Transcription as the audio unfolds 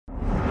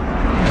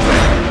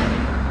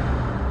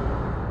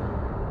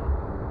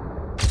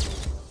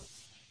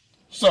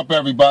What's up,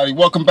 everybody?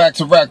 Welcome back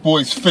to Rack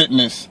Boys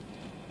Fitness.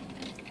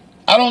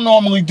 I don't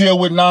normally deal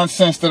with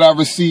nonsense that I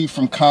receive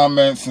from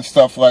comments and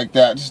stuff like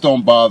that. Just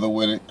don't bother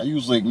with it. I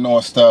usually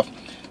ignore stuff.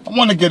 I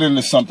want to get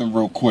into something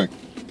real quick.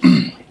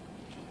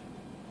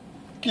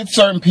 Get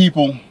certain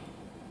people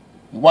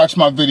who watch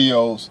my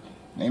videos,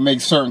 they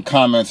make certain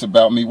comments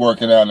about me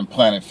working out in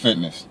Planet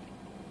Fitness.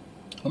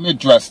 Let me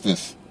address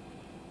this.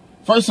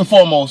 First and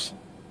foremost,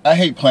 I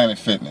hate Planet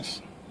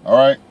Fitness,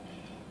 alright?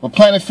 But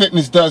Planet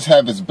Fitness does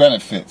have its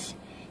benefits.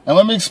 And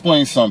let me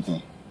explain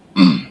something.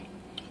 I'm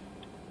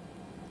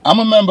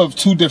a member of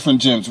two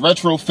different gyms,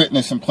 Retro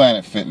Fitness and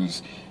Planet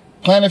Fitness.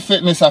 Planet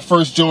Fitness I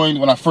first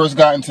joined when I first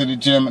got into the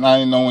gym and I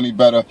didn't know any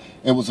better.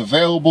 It was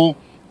available,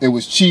 it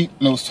was cheap,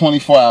 and it was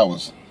 24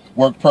 hours.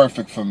 Worked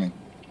perfect for me.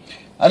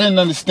 I didn't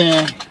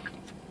understand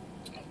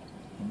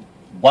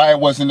why it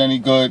wasn't any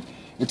good.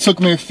 It took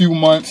me a few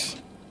months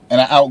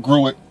and I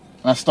outgrew it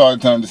and I started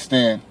to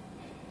understand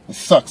it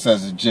sucks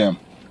as a gym.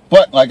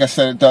 But like I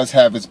said, it does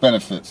have its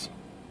benefits.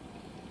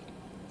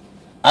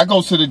 I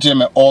go to the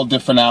gym at all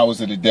different hours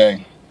of the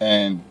day,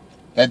 and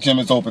that gym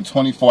is open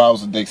 24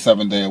 hours a day,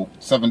 7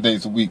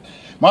 days a week.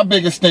 My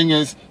biggest thing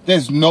is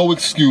there's no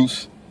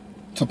excuse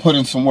to put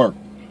in some work.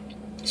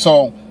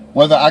 So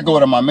whether I go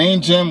to my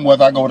main gym,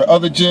 whether I go to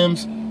other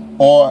gyms,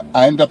 or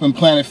I end up in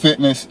Planet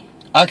Fitness,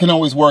 I can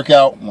always work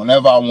out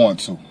whenever I want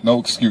to. No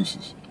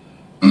excuses.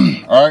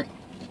 Alright?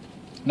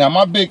 Now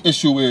my big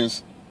issue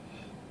is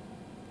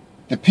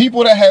the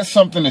people that have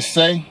something to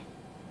say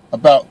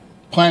about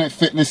Planet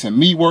Fitness and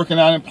me working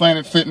out in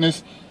Planet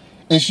Fitness,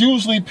 it's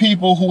usually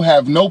people who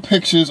have no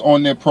pictures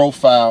on their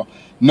profile,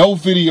 no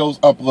videos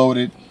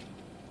uploaded.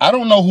 I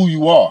don't know who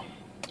you are.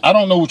 I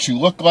don't know what you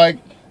look like.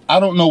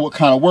 I don't know what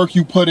kind of work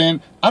you put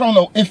in. I don't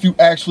know if you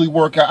actually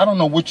work out. I don't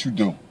know what you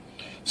do.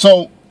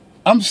 So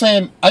I'm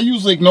saying I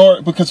usually ignore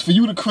it because for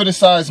you to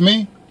criticize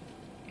me,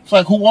 it's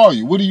like, who are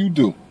you? What do you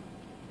do?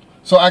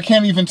 So I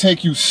can't even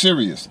take you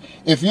serious.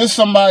 If you're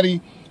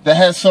somebody that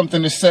has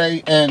something to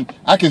say and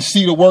I can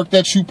see the work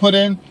that you put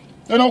in,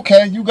 then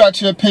okay, you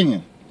got your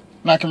opinion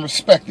and I can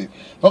respect it.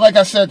 But like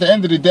I said, at the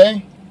end of the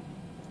day,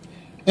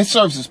 it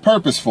serves its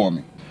purpose for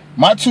me.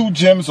 My two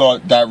gyms are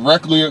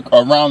directly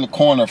around the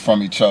corner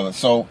from each other.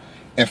 So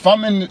if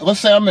I'm in,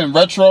 let's say I'm in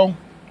Retro,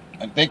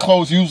 they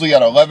close usually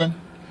at 11,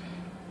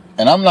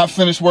 and I'm not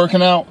finished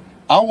working out,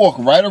 I'll walk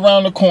right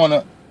around the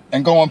corner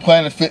and go on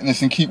Planet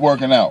Fitness and keep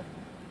working out.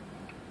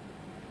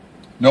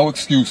 No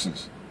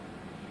excuses.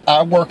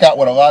 I work out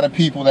with a lot of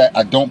people that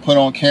I don't put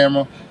on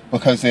camera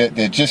because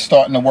they're just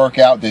starting to work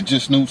out. They're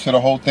just new to the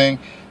whole thing.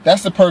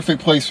 That's the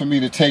perfect place for me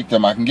to take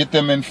them. I can get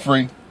them in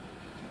free.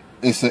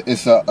 It's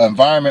an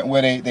environment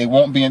where they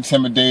won't be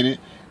intimidated,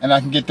 and I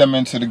can get them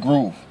into the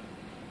groove.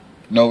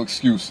 No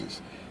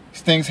excuses.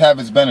 These things have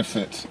its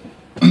benefits.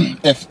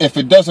 If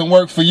it doesn't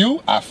work for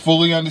you, I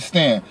fully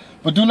understand.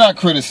 But do not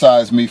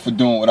criticize me for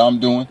doing what I'm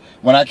doing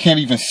when I can't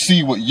even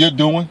see what you're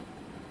doing.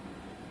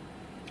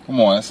 Come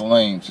on, that's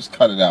lame. Just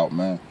cut it out,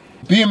 man.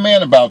 Be a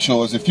man about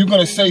yours. If you're going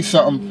to say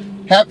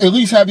something, at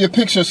least have your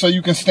picture so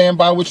you can stand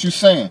by what you're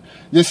saying.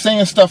 You're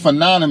saying stuff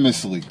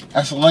anonymously.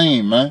 That's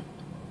lame, man.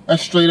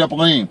 That's straight up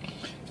lame.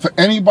 For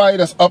anybody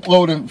that's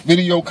uploading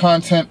video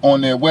content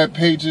on their web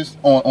pages,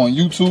 on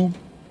YouTube,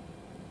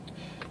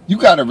 you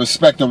got to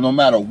respect them no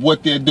matter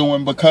what they're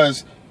doing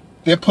because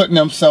they're putting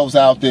themselves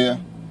out there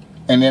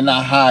and they're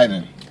not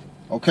hiding.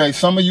 Okay,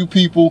 some of you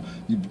people,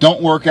 you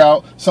don't work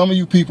out. Some of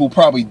you people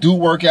probably do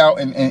work out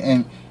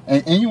and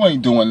you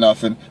ain't doing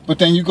nothing. But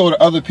then you go to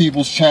other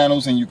people's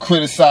channels and you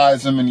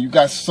criticize them and you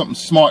got something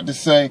smart to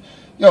say.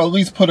 Yo, at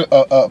least put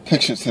a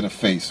picture to the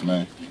face,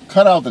 man.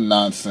 Cut out the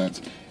nonsense.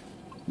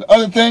 The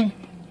other thing,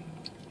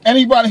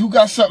 anybody who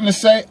got something to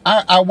say,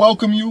 I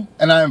welcome you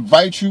and I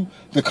invite you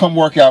to come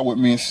work out with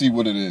me and see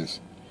what it is.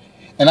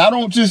 And I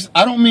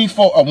don't mean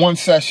for a one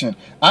session.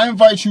 I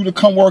invite you to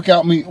come work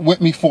out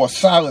with me for a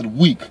solid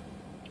week.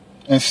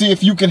 And see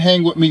if you can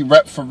hang with me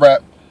rep for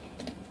rep.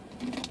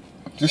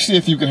 Just see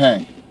if you can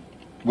hang.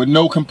 With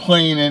no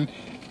complaining.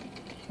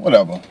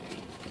 Whatever.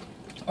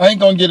 I ain't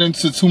going to get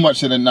into too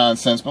much of the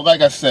nonsense. But like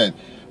I said,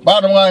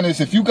 bottom line is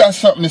if you got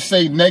something to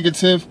say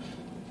negative,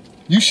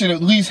 you should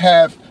at least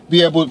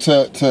be able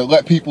to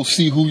let people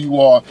see who you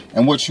are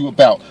and what you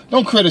about.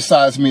 Don't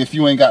criticize me if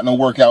you ain't got no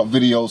workout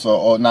videos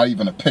or not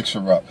even a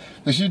picture up.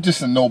 Because you're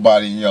just a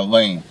nobody in your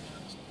lane.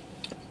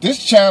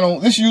 This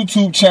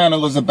YouTube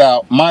channel is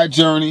about my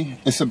journey.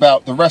 It's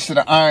about the rest of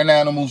the Iron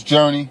Animals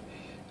journey.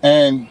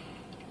 And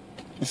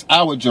it's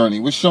our journey.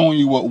 We're showing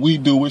you what we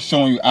do. We're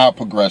showing you our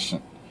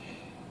progression.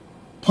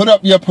 Put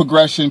up your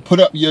progression. Put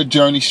up your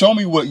journey. Show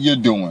me what you're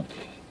doing.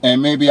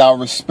 And maybe I'll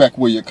respect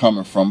where you're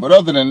coming from. But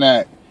other than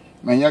that,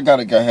 man, y'all got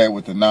to go ahead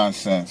with the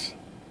nonsense.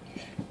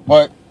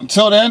 But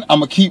until then, I'm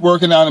going to keep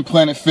working out in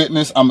Planet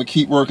Fitness. I'm going to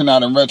keep working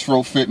out in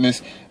Retro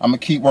Fitness. I'm going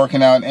to keep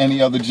working out in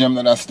any other gym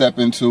that I step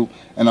into.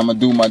 And I'm going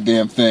to do my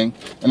damn thing.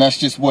 And that's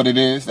just what it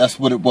is. That's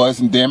what it was.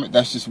 And damn it,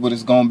 that's just what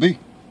it's going to be.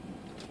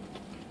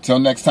 Till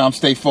next time,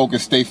 stay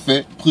focused, stay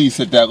fit. Please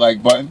hit that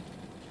like button.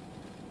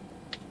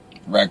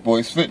 Rack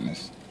Boys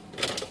Fitness.